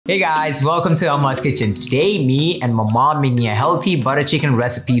Hey guys, welcome to Amma's Kitchen. Today, me and my mom making a healthy butter chicken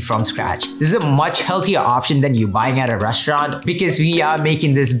recipe from scratch. This is a much healthier option than you buying at a restaurant because we are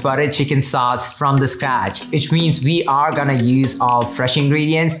making this butter chicken sauce from the scratch, which means we are gonna use all fresh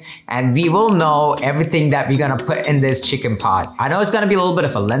ingredients and we will know everything that we're gonna put in this chicken pot. I know it's gonna be a little bit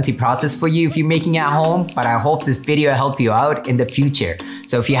of a lengthy process for you if you're making it at home, but I hope this video help you out in the future.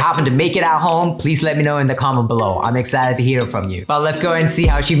 So if you happen to make it at home, please let me know in the comment below. I'm excited to hear from you. But let's go and see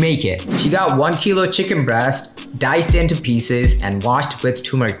how she make it. She got 1 kilo chicken breast, diced into pieces and washed with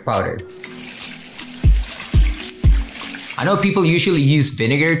turmeric powder. I know people usually use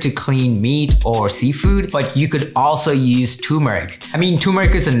vinegar to clean meat or seafood, but you could also use turmeric. I mean,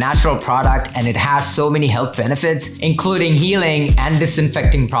 turmeric is a natural product and it has so many health benefits, including healing and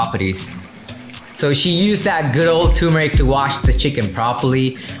disinfecting properties. So she used that good old turmeric to wash the chicken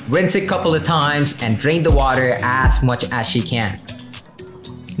properly, rinse it a couple of times and drain the water as much as she can.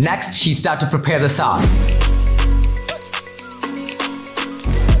 Next, she started to prepare the sauce.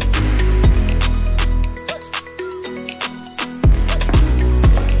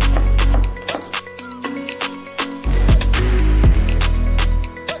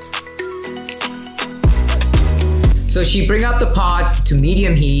 So she bring up the pot to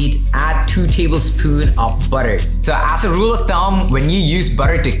medium heat, add 2 tablespoons of butter. So as a rule of thumb, when you use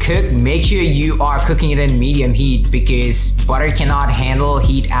butter to cook, make sure you are cooking it in medium heat because butter cannot handle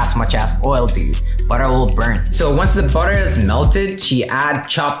heat as much as oil do. Butter will burn. So once the butter is melted, she add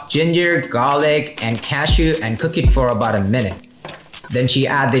chopped ginger, garlic, and cashew and cook it for about a minute. Then she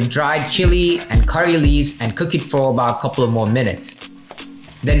add the dried chili and curry leaves and cook it for about a couple of more minutes.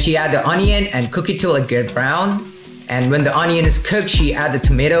 Then she add the onion and cook it till it gets brown. And when the onion is cooked, she add the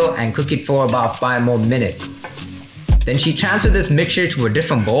tomato and cook it for about 5 more minutes. Then she transfer this mixture to a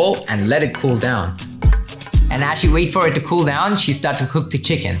different bowl and let it cool down. And as she wait for it to cool down, she start to cook the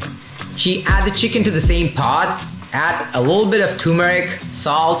chicken. She add the chicken to the same pot, add a little bit of turmeric,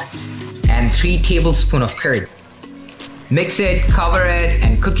 salt, and 3 tablespoons of curd. Mix it, cover it,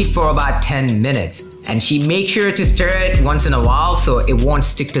 and cook it for about 10 minutes. And she makes sure to stir it once in a while so it won't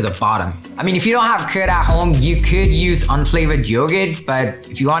stick to the bottom. I mean, if you don't have curd at home, you could use unflavored yogurt, but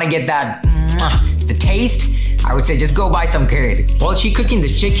if you want to get that, the taste, I would say just go buy some curd. While she's cooking the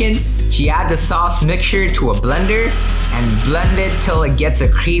chicken, she add the sauce mixture to a blender and blend it till it gets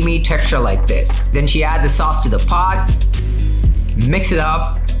a creamy texture like this. Then she add the sauce to the pot, mix it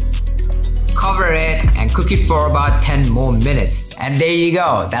up, cover it and cook it for about 10 more minutes. And there you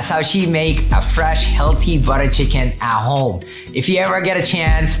go. That's how she make a fresh, healthy butter chicken at home. If you ever get a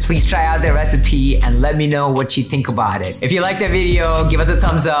chance, please try out the recipe and let me know what you think about it. If you like the video, give us a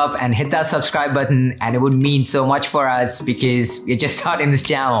thumbs up and hit that subscribe button and it would mean so much for us because we're just starting this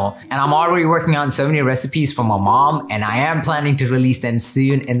channel. And I'm already working on so many recipes from my mom and I am planning to release them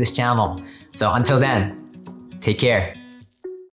soon in this channel. So until then, take care.